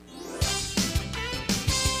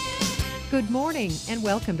Good morning and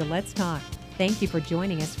welcome to Let's Talk. Thank you for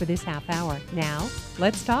joining us for this half hour. Now,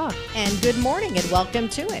 let's talk. And good morning and welcome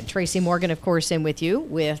to it. Tracy Morgan, of course, in with you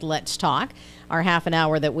with Let's Talk, our half an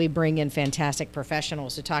hour that we bring in fantastic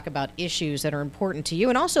professionals to talk about issues that are important to you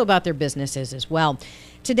and also about their businesses as well.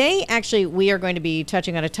 Today, actually, we are going to be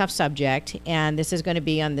touching on a tough subject, and this is going to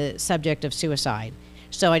be on the subject of suicide.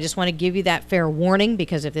 So I just want to give you that fair warning,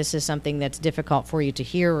 because if this is something that's difficult for you to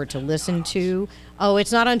hear or to listen to, oh,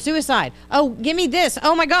 it's not on suicide. Oh, give me this.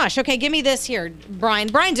 Oh my gosh. Okay, give me this here, Brian.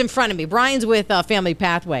 Brian's in front of me. Brian's with Family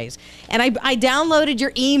Pathways. And I downloaded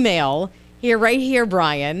your email here, right here,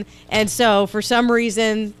 Brian. And so for some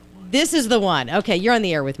reason, this is the one. Okay, you're on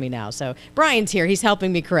the air with me now. So Brian's here. He's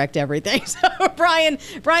helping me correct everything. So Brian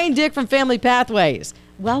Dick from Family Pathways,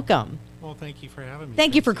 welcome. Well, thank you for having me.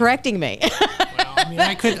 Thank you for correcting me. Well, I mean,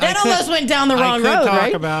 that almost went down the wrong road, I could talk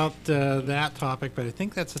right? about that topic, but I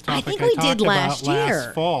think that's a topic I think we talked did last about year.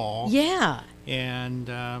 last fall. Yeah. And,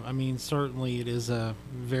 I mean, certainly it is a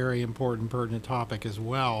very important, pertinent topic as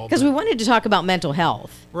well. Because we wanted to talk about mental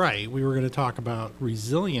health. Right. We were going to talk about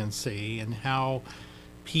resiliency and how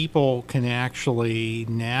people can actually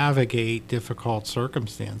navigate difficult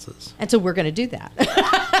circumstances. And so we're going to do that.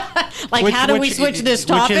 How do we switch this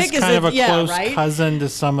topic? Which is kind of a close right? cousin to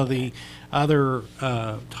some of the other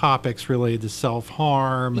topics related to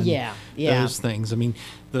self-harm and those things. I mean,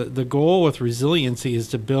 the goal with resiliency is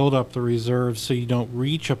to build up the reserves so you don't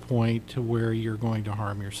reach a point to where you're going to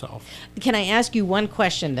harm yourself. Can I ask you one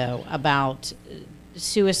question, though, about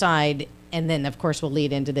suicide? And then, of course, we'll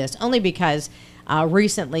lead into this, only because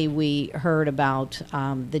recently we heard about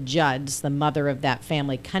the Judds, the mother of that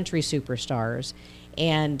family, Country Superstars,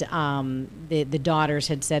 and the daughters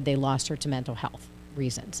had said they lost her to mental health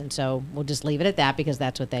reasons. And so we'll just leave it at that, because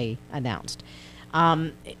that's what they announced.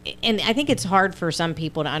 And I think it's hard for some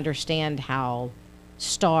people to understand how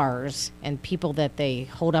stars and people that they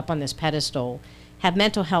hold up on this pedestal have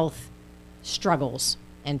mental health struggles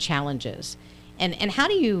and challenges. And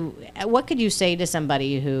what could you say to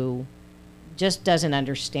somebody who just doesn't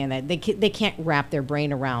understand that? They can't wrap their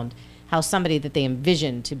brain around how somebody that they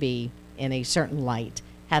envision to be in a certain light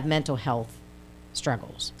have mental health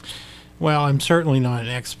struggles. Well, I'm certainly not an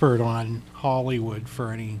expert on Hollywood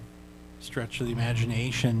for any stretch of the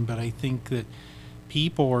imagination, but I think that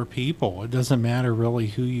people are people. It doesn't matter really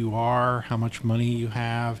who you are, how much money you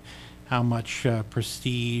have, how much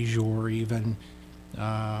prestige or even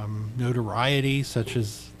notoriety, such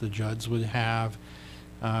as the Judds would have.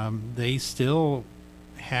 They still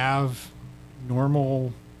have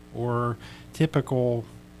normal or typical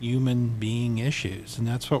human being issues. And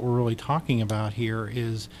that's what we're really talking about here,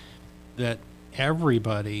 is that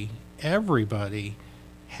everybody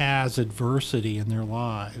has adversity in their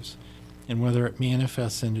lives. And whether it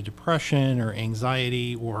manifests into depression or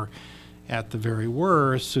anxiety or, at the very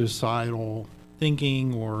worst, suicidal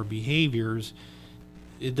thinking or behaviors,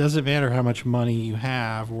 it doesn't matter how much money you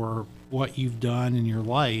have or what you've done in your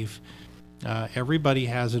life. Everybody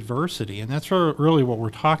has adversity, and that's really what we're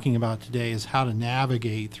talking about today, is how to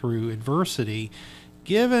navigate through adversity,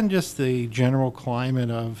 given just the general climate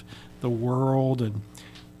of the world and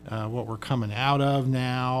what we're coming out of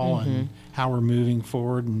now, and how we're moving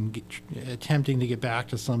forward and attempting to get back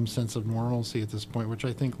to some sense of normalcy at this point, which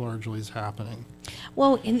I think largely is happening.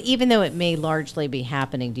 Well, and even though it may largely be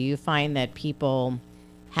happening, do you find that people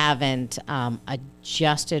haven't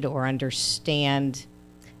adjusted or understand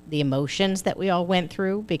the emotions that we all went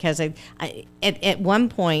through? Because at one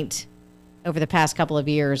point over the past couple of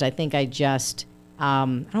years, I think I just, I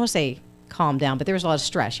don't want to say calmed down, but there was a lot of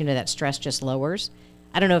stress. You know, that stress just lowers.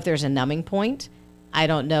 I don't know if there's a numbing point. I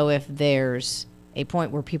don't know if there's a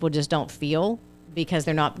point where people just don't feel because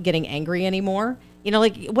they're not getting angry anymore. You know,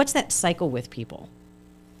 like, what's that cycle with people?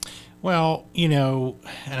 Well, you know,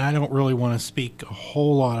 and I don't really want to speak a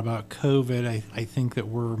whole lot about COVID. I think that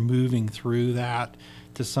we're moving through that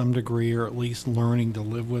to some degree, or at least learning to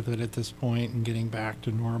live with it at this point and getting back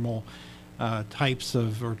to normal types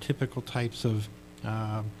of, or typical types of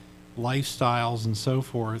lifestyles and so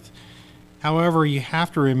forth. However, you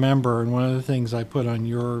have to remember, and one of the things I put on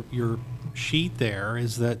your sheet there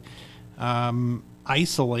is that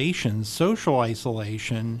isolation, social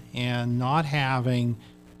isolation, and not having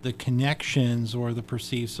the connections or the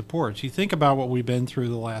perceived supports. You think about what we've been through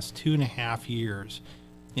the last 2.5 years,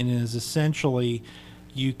 and it is essentially,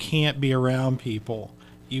 you can't be around people.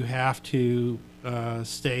 You have to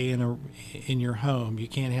stay in your home. You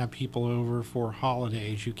can't have people over for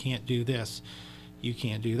holidays. You can't do this. You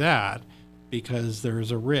can't do that, because there's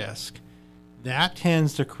a risk. That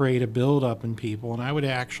tends to create a buildup in people, and I would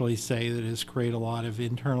actually say that it's created a lot of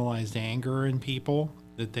internalized anger in people,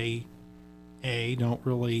 that they A, don't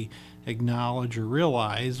really acknowledge or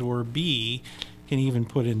realize, or B, can even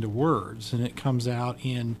put into words. And it comes out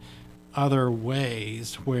in other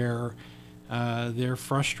ways where they're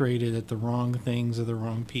frustrated at the wrong things or the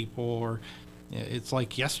wrong people. Or it's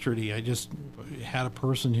like yesterday, I just had a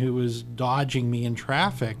person who was dodging me in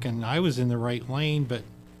traffic, and I was in the right lane, but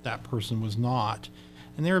that person was not.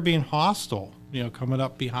 And they were being hostile, coming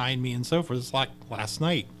up behind me and so forth. It's like last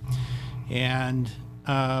night. And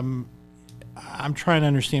I'm trying to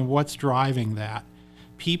understand what's driving that.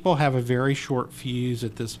 People have a very short fuse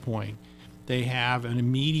at this point. They have an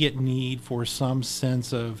immediate need for some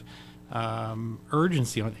sense of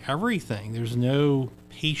urgency on everything. There's no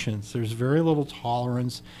patience. There's very little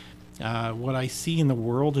tolerance. What I see in the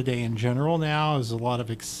world today in general now is a lot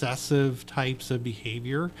of excessive types of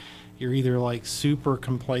behavior. You're either like super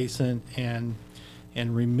complacent and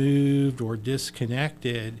removed or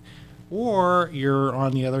disconnected, or you're,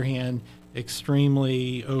 on the other hand,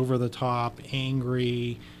 extremely over the top,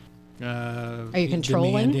 angry, are you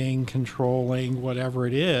controlling? demanding, controlling, whatever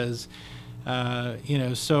it is.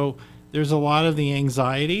 So there's a lot of the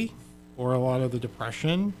anxiety or a lot of the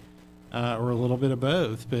depression, or a little bit of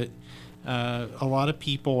both. But a lot of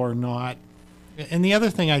people are not. And the other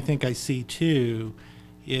thing I think I see too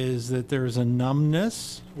is that there's a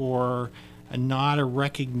numbness or not a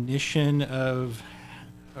recognition of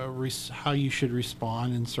how you should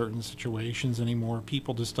respond in certain situations anymore.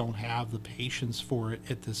 People just don't have the patience for it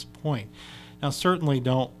at this point. Now, certainly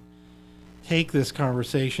don't take this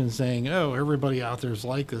conversation saying, oh, everybody out there is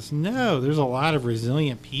like this. No, there's a lot of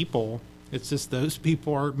resilient people. It's just those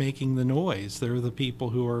people aren't making the noise. They're the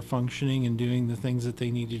people who are functioning and doing the things that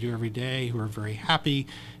they need to do every day, who are very happy,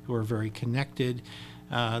 who are very connected.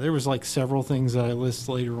 There was like several things that I list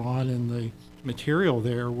later on in the material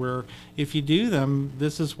there where if you do them,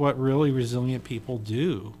 this is what really resilient people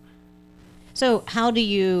do. So how do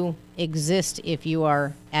you exist if you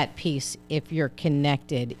are at peace, if you're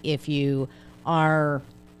connected, if you are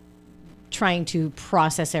trying to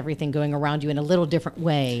process everything going around you in a little different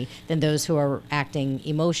way than those who are acting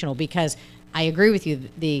emotional? Because I agree with you,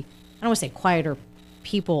 I don't want to say quieter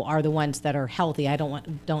people are the ones that are healthy. I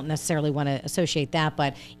don't necessarily want to associate that,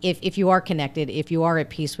 but if you are connected, if you are at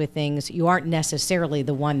peace with things, you aren't necessarily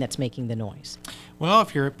the one that's making the noise. Well,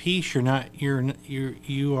 if you're at peace,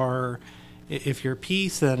 you are. If you're at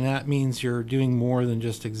peace, then that means you're doing more than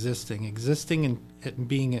just existing. Existing and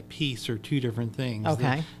being at peace are two different things.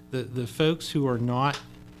 Okay. The folks who are not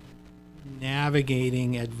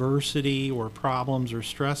navigating adversity or problems or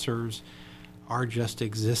stressors are just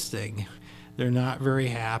existing. They're not very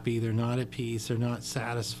happy. They're not at peace. They're not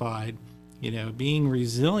satisfied. Being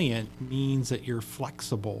resilient means that you're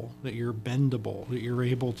flexible, that you're bendable, that you're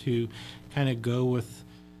able to kind of go with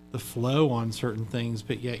the flow on certain things,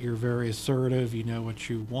 but yet you're very assertive. You know what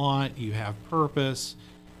you want. You have purpose.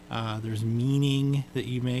 There's meaning that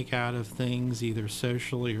you make out of things, either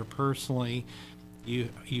socially or personally. You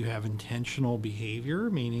have intentional behavior,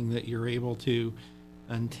 meaning that you're able to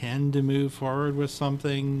intend to move forward with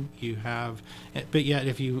something. But yet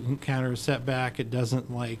if you encounter a setback, it doesn't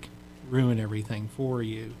ruin everything for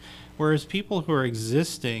you. Whereas people who are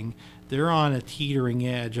existing, they're on a teetering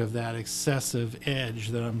edge of that excessive edge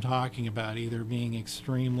that I'm talking about, either being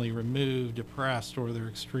extremely removed, depressed, or they're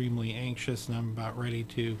extremely anxious and I'm about ready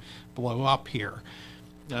to blow up here.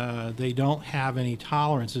 They don't have any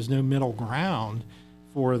tolerance. There's no middle ground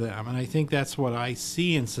for them. And I think that's what I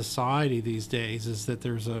see in society these days, is that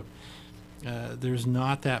there's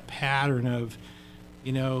not that pattern of,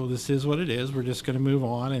 this is what it is. We're just going to move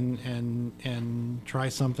on and try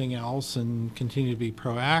something else and continue to be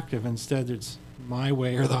proactive. Instead, it's my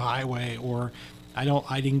way or the highway, or I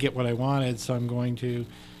didn't get what I wanted, so I'm going to,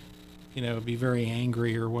 be very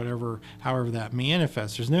angry or whatever, however that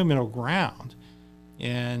manifests. There's no middle ground.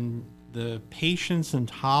 And the patience and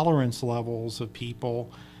tolerance levels of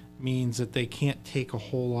people means that they can't take a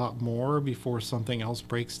whole lot more before something else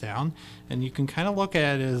breaks down. And you can kind of look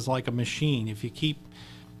at it as like a machine. If you keep,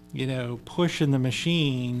 pushing the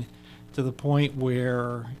machine to the point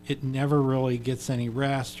where it never really gets any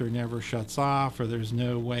rest or never shuts off, or there's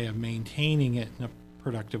no way of maintaining it in a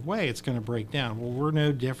productive way, it's going to break down. Well, we're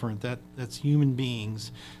no different. That's human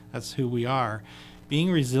beings. That's who we are.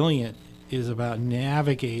 Being resilient is about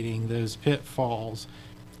navigating those pitfalls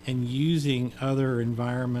and using other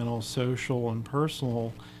environmental, social, and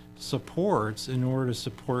personal supports in order to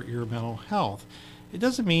support your mental health. It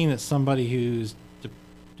doesn't mean that somebody who's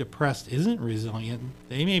depressed isn't resilient.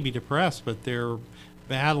 They may be depressed, but they're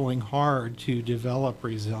battling hard to develop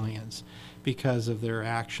resilience. because of their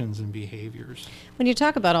actions and behaviors. When you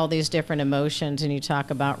talk about all these different emotions and you talk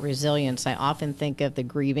about resilience, I often think of the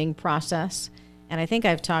grieving process. And I think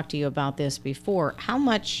I've talked to you about this before. How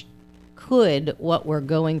much could what we're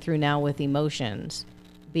going through now with emotions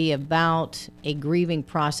be about a grieving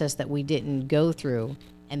process that we didn't go through?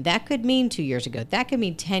 And that could mean 2 years ago. That could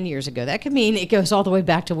mean 10 years ago. That could mean it goes all the way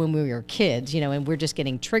back to when we were kids, and we're just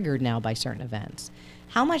getting triggered now by certain events.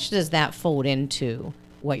 How much does that fold into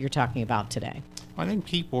what you're talking about today? I think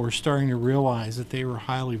people are starting to realize that they were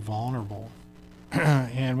highly vulnerable.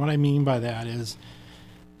 And what I mean by that is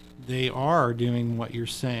they are doing what you're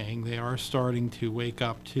saying. They are starting to wake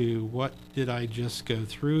up to, what did I just go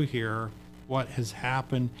through here? What has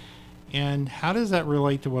happened? And how does that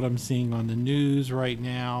relate to what I'm seeing on the news right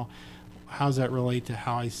now? How does that relate to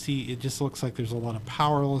how I see it? Just looks like there's a lot of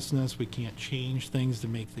powerlessness. We can't change things to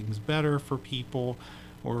make things better for people,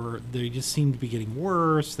 or they just seem to be getting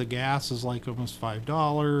worse. The gas is like almost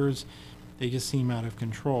 $5. They just seem out of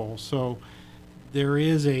control. So there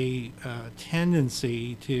is a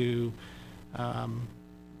tendency to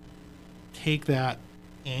take that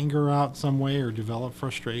anger out some way or develop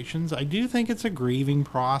frustrations. I do think it's a grieving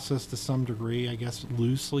process to some degree, I guess,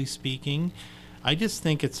 loosely speaking. I just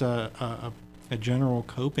think it's a general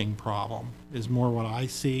coping problem is more what I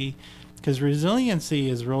see, because resiliency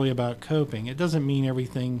is really about coping. It doesn't mean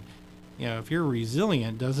everything, if you're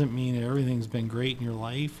resilient, doesn't mean everything's been great in your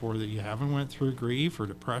life, or that you haven't went through grief or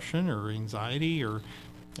depression or anxiety or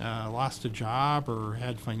lost a job or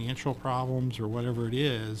had financial problems or whatever it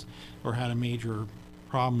is, or had a major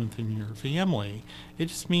problem within your family. It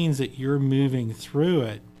just means that you're moving through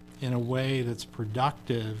it in a way that's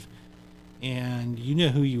productive, and you know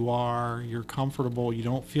who you are, you're comfortable, you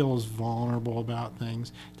don't feel as vulnerable about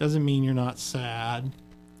things. Doesn't mean you're not sad.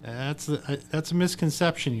 That's a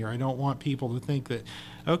misconception here. I don't want people to think that,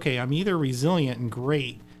 okay, I'm either resilient and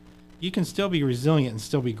great. You can still be resilient and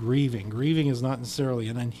still be grieving. Grieving is not necessarily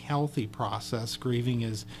an unhealthy process. Grieving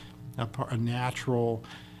is a natural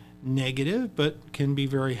negative, but can be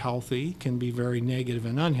very healthy, can be very negative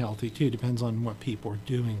and unhealthy too. Depends on what people are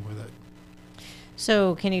doing with it.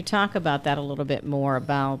 So can you talk about that a little bit more,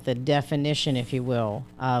 about the definition, if you will,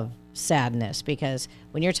 of sadness? Because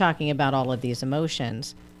when you're talking about all of these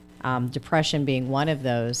emotions, depression being one of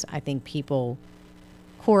those, I think people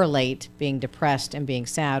correlate being depressed and being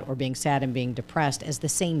sad, or being sad and being depressed, as the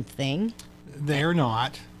same thing. They're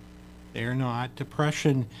not. They're not.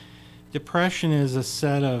 Depression is a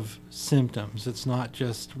set of symptoms. It's not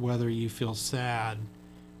just whether you feel sad.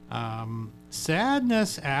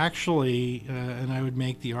 Sadness actually, and I would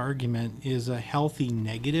make the argument, is a healthy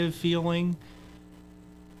negative feeling.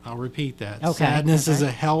 I'll repeat that. Okay. Sadness is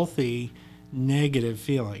a healthy negative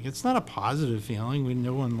feeling. It's not a positive feeling.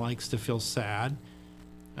 No one likes to feel sad.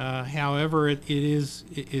 However,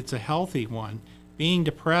 it's a healthy one. Being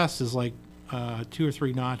depressed is like 2 or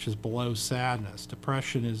 3 notches below sadness.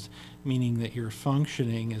 Depression is meaning that your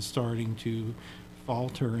functioning is starting to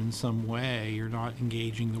falter in some way. You're not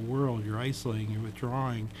engaging the world. You're isolating. You're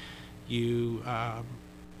withdrawing. You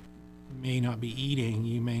may not be eating.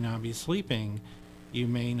 You may not be sleeping. You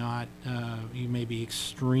may not. You may be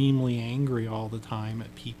extremely angry all the time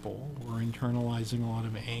at people, or internalizing a lot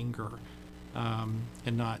of anger,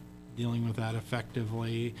 and not dealing with that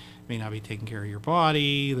effectively. May not be taking care of your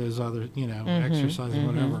body. Those other, exercising,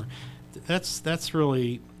 whatever. That's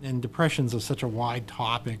really, and depression's such a wide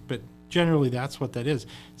topic, but generally that's what that is.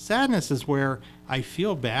 Sadness is where I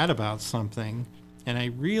feel bad about something and I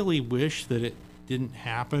really wish that it didn't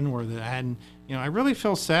happen, or that I hadn't, I really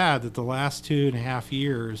feel sad that the last 2.5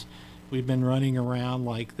 years we've been running around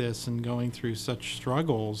like this and going through such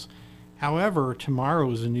struggles. However,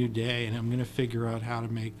 tomorrow is a new day and I'm going to figure out how to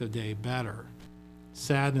make the day better.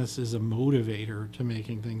 Sadness is a motivator to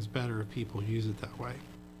making things better if people use it that way.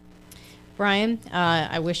 Brian,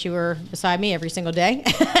 I wish you were beside me every single day.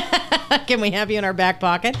 Can we have you in our back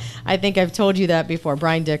pocket? I think I've told you that before.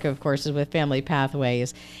 Brian Dick, of course, is with Family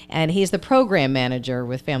Pathways, and he's the program manager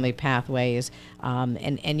with Family Pathways.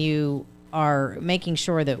 And you are making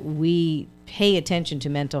sure that we pay attention to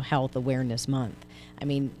Mental Health Awareness Month. I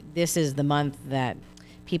mean, this is the month that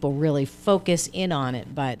people really focus in on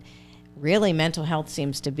it, but really mental health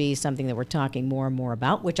seems to be something that we're talking more and more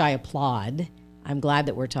about, which I applaud. I'm glad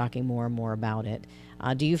that we're talking more and more about it.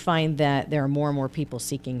 Do you find that there are more and more people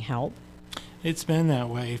seeking help? It's been that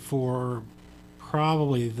way for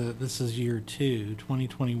probably this is year 2,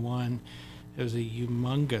 2021. There was a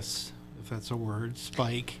humongous, if that's a word,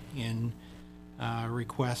 spike in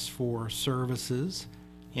requests for services.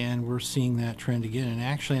 And we're seeing that trend again. And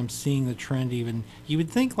actually, I'm seeing the trend even, you would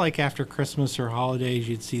think like after Christmas or holidays,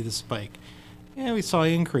 you'd see the spike. Yeah, we saw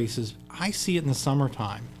increases. I see it in the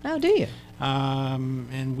summertime. Oh, do you?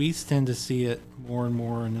 And we tend to see it more and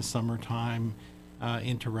more in the summertime,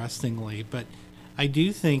 interestingly. But I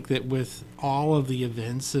do think that with all of the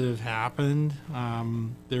events that have happened,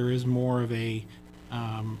 there is more of a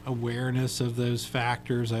awareness of those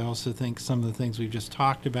factors. I also think some of the things we've just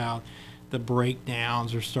talked about, the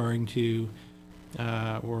breakdowns are starting to,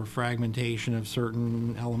 or fragmentation of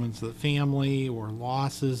certain elements of the family, or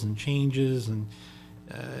losses and changes, and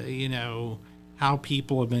how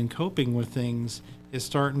people have been coping with things is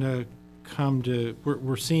starting to come to.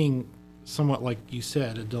 We're seeing somewhat, like you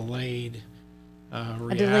said, a delayed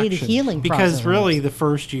reaction. A delayed healing because process. really the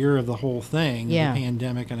first year of the whole thing, Yeah. the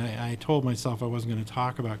pandemic, and I told myself I wasn't going to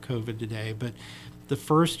talk about COVID today, but the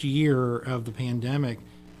first year of the pandemic,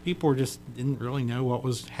 people didn't really know what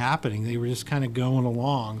was happening. They were just kind of going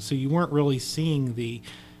along. So you weren't really seeing the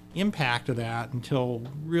impact of that until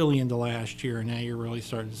really into last year. And now you're really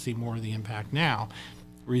starting to see more of the impact now.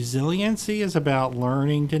 Resiliency is about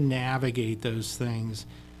learning to navigate those things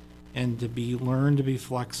and learn to be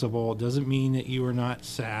flexible. It doesn't mean that you are not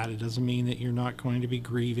sad. It doesn't mean that you're not going to be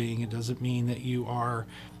grieving. It doesn't mean that you are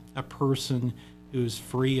a person who's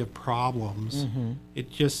free of problems.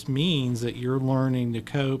 It just means that you're learning to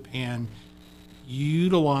cope and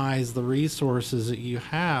utilize the resources that you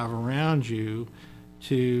have around you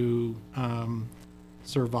to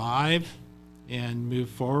survive and move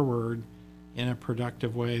forward in a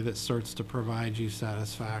productive way that starts to provide you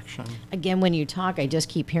satisfaction. Again, when you talk, I just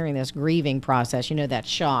keep hearing this grieving process, that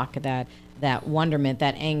shock, that wonderment,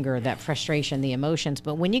 that anger, that frustration, the emotions.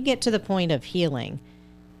 But when you get to the point of healing,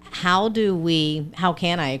 how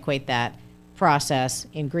can I equate that process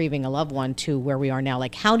in grieving a loved one to where we are now?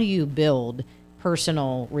 Like, how do you build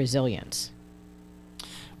personal resilience?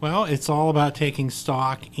 Well, it's all about taking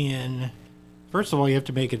stock in, first of all, you have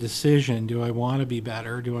to make a decision. Do I want to be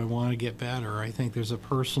better? Do I want to get better? I think there's a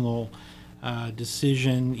personal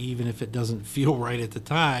decision, even if it doesn't feel right at the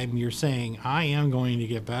time. You're saying, I am going to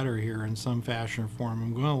get better here in some fashion or form.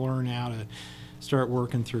 I'm going to learn how to start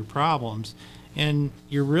working through problems. And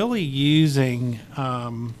you're really using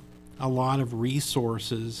a lot of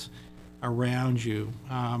resources around you.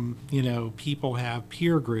 People have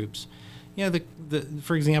peer groups.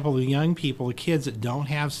 For example, the young people, the kids that don't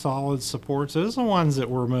have solid supports, those are the ones that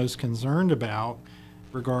we're most concerned about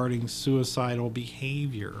regarding suicidal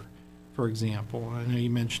behavior, for example. I know you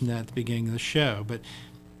mentioned that at the beginning of the show, but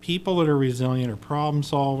people that are resilient are problem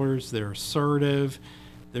solvers, they're assertive,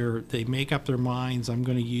 they make up their minds, I'm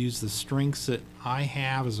going to use the strengths that I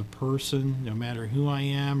have as a person, no matter who I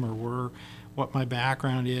am or what my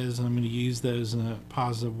background is, and I'm going to use those in a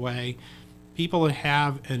positive way. People that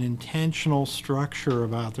have an intentional structure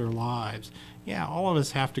about their lives. Yeah, all of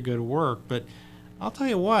us have to go to work, but I'll tell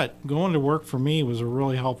you what, going to work for me was a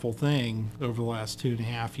really helpful thing over the last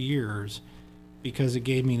 2.5 years because it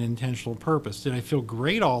gave me an intentional purpose. Did I feel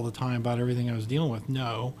great all the time about everything I was dealing with?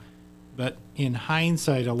 No. But in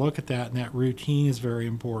hindsight, I look at that, and that routine is very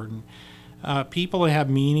important. People that have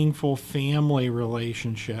meaningful family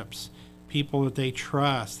relationships, people that they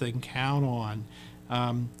trust, they can count on.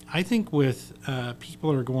 I think with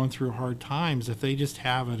people that are going through hard times, if they just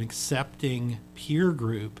have an accepting peer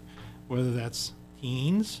group, whether that's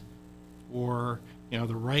teens or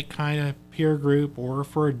the right kind of peer group, or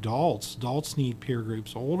for adults need peer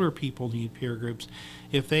groups, older people need peer groups.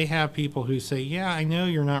 If they have people who say, yeah, I know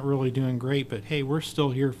you're not really doing great, but hey, we're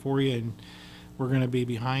still here for you and we're going to be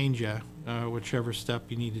behind you, whichever step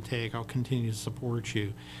you need to take, I'll continue to support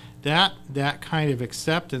you. That kind of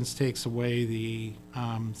acceptance takes away the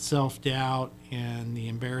self-doubt and the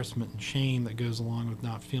embarrassment and shame that goes along with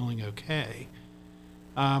not feeling okay.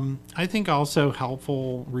 I think also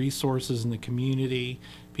helpful resources in the community,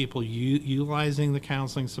 people utilizing the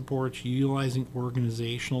counseling supports, utilizing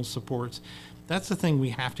organizational supports. That's the thing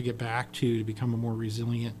we have to get back to become a more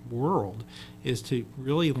resilient world, is to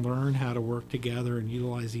really learn how to work together and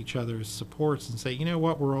utilize each other's supports and say, you know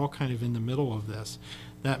what, we're all kind of in the middle of this.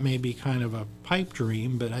 That may be kind of a pipe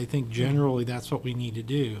dream, but I think generally that's what we need to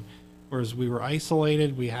do. Whereas we were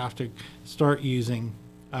isolated, we have to start using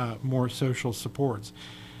more social supports.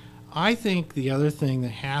 I think the other thing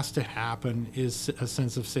that has to happen is a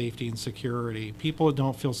sense of safety and security. People that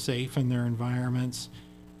don't feel safe in their environments,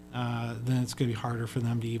 then it's going to be harder for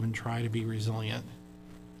them to even try to be resilient.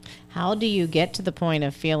 How do you get to the point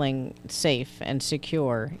of feeling safe and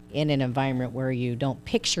secure in an environment where you don't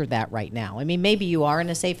picture that right now? I mean, maybe you are in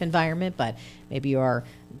a safe environment, but maybe you are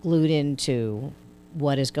glued into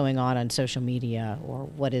what is going on social media, or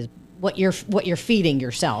what you're feeding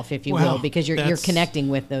yourself, if you will, because you're connecting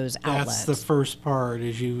with those outlets. That's the first part,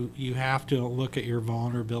 is you have to look at your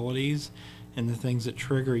vulnerabilities and the things that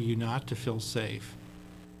trigger you not to feel safe.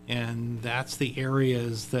 And that's the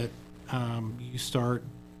areas that you start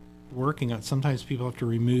working on. Sometimes people have to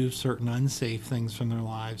remove certain unsafe things from their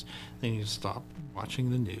lives. They need to stop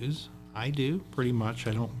watching the news. I do, pretty much.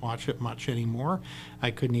 I don't watch it much anymore.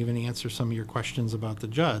 I couldn't even answer some of your questions about the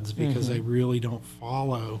Judds because I really don't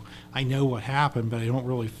follow. I know what happened, but I don't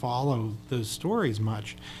really follow those stories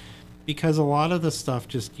much, because a lot of the stuff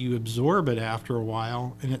just, you absorb it after a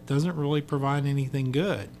while and it doesn't really provide anything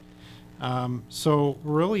good. So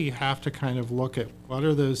really you have to kind of look at what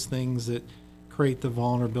are those things that create the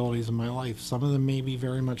vulnerabilities in my life. Some of them may be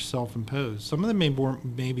very much self-imposed. Some of them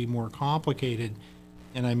may be more complicated,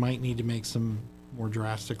 and I might need to make some more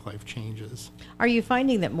drastic life changes. Are you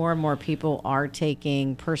finding that more and more people are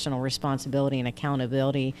taking personal responsibility and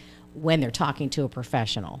accountability when they're talking to a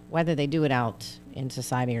professional, whether they do it out in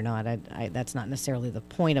society or not? That's not necessarily the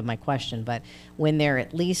point of my question, but when they're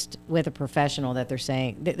at least with a professional, that they're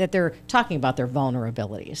saying that they're talking about their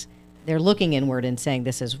vulnerabilities, they're looking inward and saying,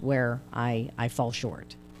 this is where I fall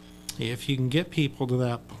short. If you can get people to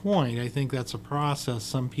that point, I think that's a process.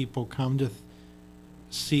 Some people come to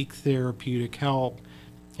seek therapeutic help,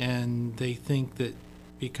 and they think that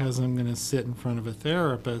because I'm going to sit in front of a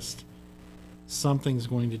therapist, something's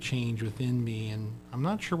going to change within me. And I'm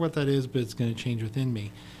not sure what that is, but it's going to change within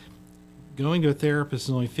me. Going to a therapist is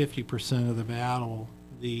only 50% of the battle.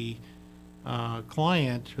 The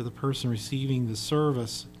client, or the person receiving the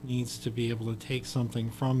service, needs to be able to take something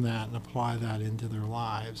from that and apply that into their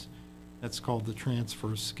lives. That's called the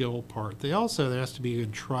transfer skill part. There has to be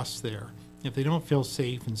good trust there. If they don't feel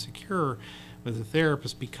safe and secure with a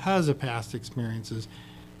therapist because of past experiences,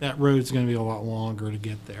 that road's going to be a lot longer to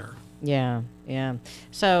get there. Yeah.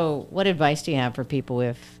 So what advice do you have for people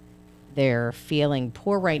if they're feeling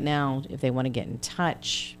poor right now, if they want to get in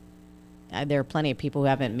touch? There are plenty of people who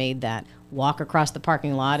haven't made that walk across the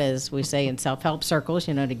parking lot, as we say in self-help circles,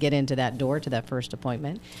 to get into that door, to that first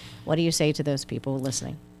appointment. What do you say to those people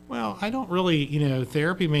listening? Well, I don't really,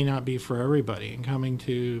 therapy may not be for everybody, and coming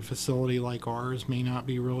to a facility like ours may not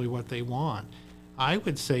be really what they want. I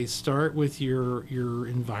would say start with your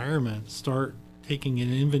environment. Start taking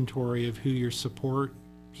an inventory of who your support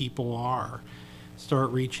people are.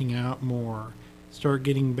 Start reaching out more. Start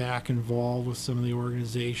getting back involved with some of the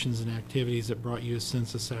organizations and activities that brought you a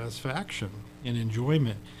sense of satisfaction and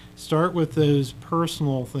enjoyment. Start with those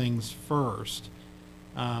personal things first.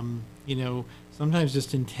 Sometimes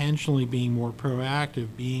just intentionally being more proactive,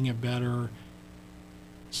 being a better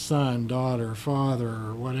son, daughter,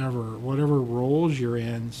 father, whatever roles you're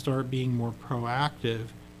in, start being more proactive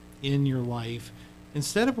in your life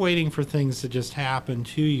instead of waiting for things to just happen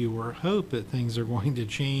to you, or hope that things are going to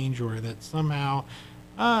change, or that somehow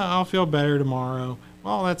I'll feel better tomorrow.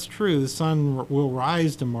 Well, that's true. The sun will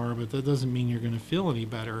rise tomorrow, but that doesn't mean you're going to feel any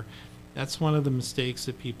better. That's one of the mistakes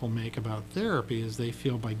that people make about therapy, is they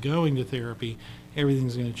feel by going to therapy,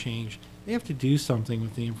 everything's going to change. They have to do something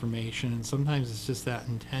with the information, and sometimes it's just that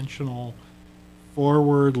intentional,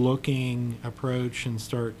 forward-looking approach, and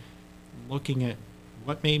start looking at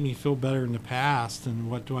what made me feel better in the past and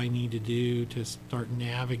what do I need to do to start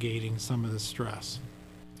navigating some of the stress.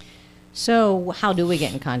 So how do we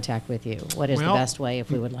get in contact with you? What is the best way if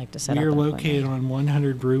we would like to set up an appointment? We're located on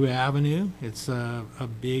 100 Brew Avenue. It's a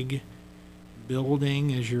big building.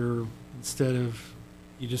 Instead of,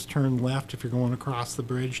 you just turn left if you're going across the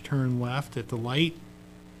bridge, turn left at the light,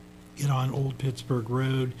 get on Old Pittsburgh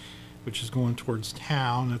Road, which is going towards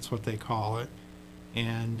town. That's what they call it.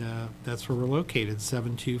 And that's where we're located,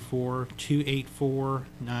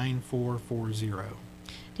 724-284-9440.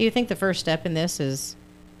 Do you think the first step in this is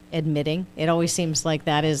admitting? It always seems like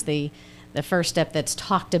that is the first step that's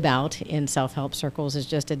talked about in self-help circles, is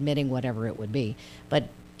just admitting whatever it would be. But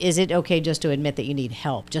is it okay just to admit that you need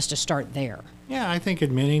help, just to start there? Yeah, I think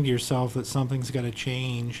admitting to yourself that something's got to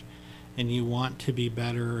change and you want to be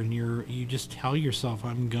better, and you just tell yourself,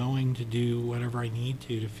 I'm going to do whatever I need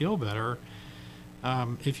to feel better.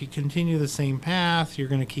 If you continue the same path, you're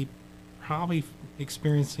going to keep probably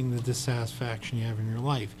experiencing the dissatisfaction you have in your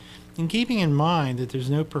life. And keeping in mind that there's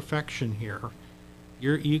no perfection here.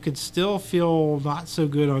 You could still feel not so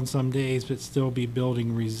good on some days, but still be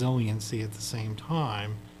building resiliency at the same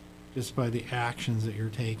time, just by the actions that you're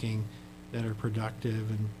taking that are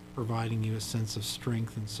productive and providing you a sense of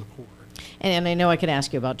strength and support. And I know I could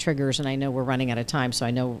ask you about triggers, and I know we're running out of time, so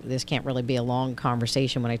I know this can't really be a long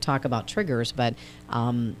conversation when I talk about triggers, but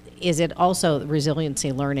is it also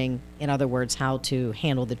resiliency learning, in other words, how to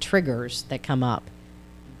handle the triggers that come up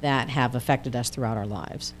that have affected us throughout our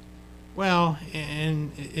lives? Well,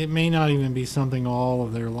 and it may not even be something all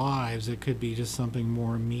of their lives. It could be just something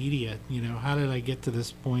more immediate. How did I get to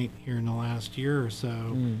this point here in the last year or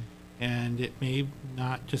so? And it may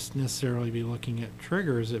not just necessarily be looking at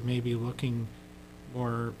triggers. It may be looking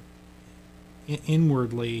more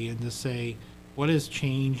inwardly and to say, what has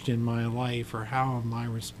changed in my life, or how am I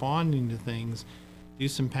responding to things? Do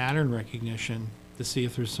some pattern recognition to see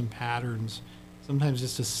if there's some patterns. Sometimes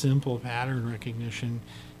just a simple pattern recognition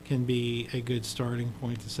can be a good starting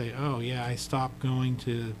point to say, oh yeah, I stopped going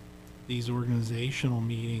to these organizational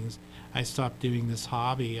meetings. I stopped doing this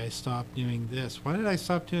hobby. I stopped doing this. Why did I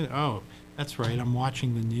stop doing it? Oh, that's right. I'm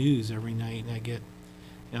watching the news every night, and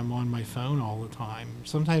I'm on my phone all the time.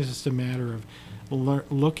 Sometimes it's a matter of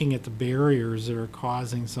looking at the barriers that are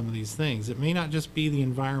causing some of these things. It may not just be the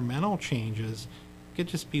environmental changes. It could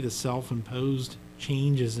just be the self-imposed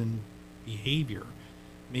changes in behavior.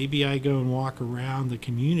 Maybe I go and walk around the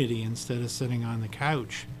community instead of sitting on the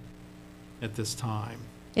couch at this time.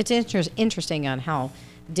 It's interesting on how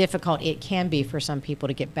difficult it can be for some people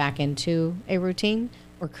to get back into a routine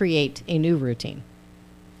or create a new routine.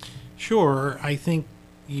 Sure. I think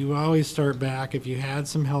you always start back. If you had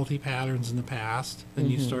some healthy patterns in the past, then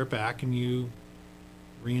you start back and you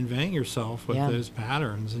reinvent yourself with those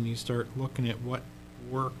patterns, and you start looking at what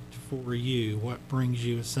worked for you, what brings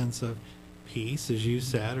you a sense of peace, as you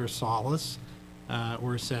said, or solace,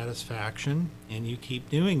 or satisfaction, and you keep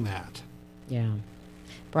doing that. Yeah.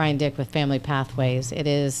 Brian Dick with Family Pathways. It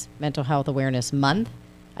is Mental Health Awareness Month.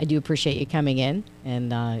 I do appreciate you coming in,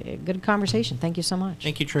 and a good conversation. Thank you so much.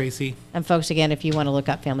 Thank you, Tracy. And folks, again, if you want to look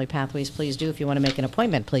up Family Pathways, please do. If you want to make an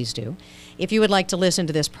appointment, please do. If you would like to listen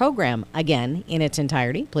to this program again in its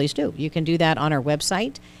entirety, please do. You can do that on our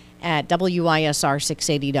website at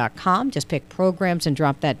WISR680.com. Just pick programs and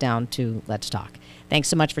drop that down to Let's Talk. Thanks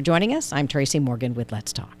so much for joining us. I'm Tracy Morgan with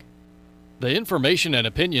Let's Talk. The information and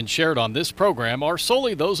opinions shared on this program are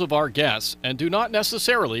solely those of our guests and do not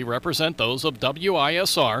necessarily represent those of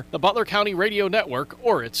WISR, the Butler County Radio Network,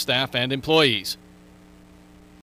 or its staff and employees.